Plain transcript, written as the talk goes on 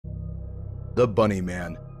The Bunny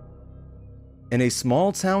Man. In a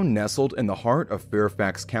small town nestled in the heart of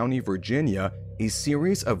Fairfax County, Virginia, a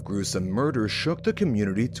series of gruesome murders shook the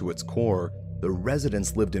community to its core. The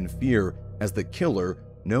residents lived in fear as the killer,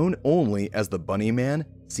 known only as the Bunny Man,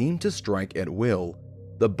 seemed to strike at will.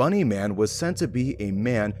 The Bunny Man was said to be a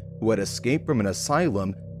man who had escaped from an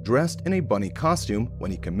asylum dressed in a bunny costume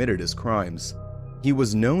when he committed his crimes. He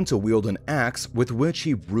was known to wield an axe with which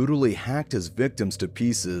he brutally hacked his victims to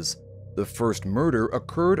pieces. The first murder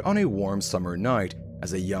occurred on a warm summer night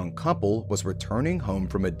as a young couple was returning home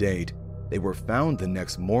from a date. They were found the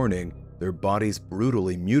next morning, their bodies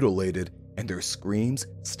brutally mutilated and their screams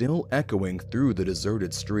still echoing through the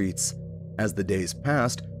deserted streets. As the days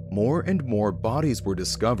passed, more and more bodies were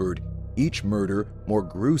discovered, each murder more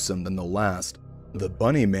gruesome than the last. The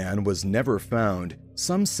Bunny Man was never found.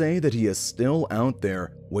 Some say that he is still out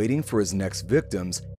there, waiting for his next victims,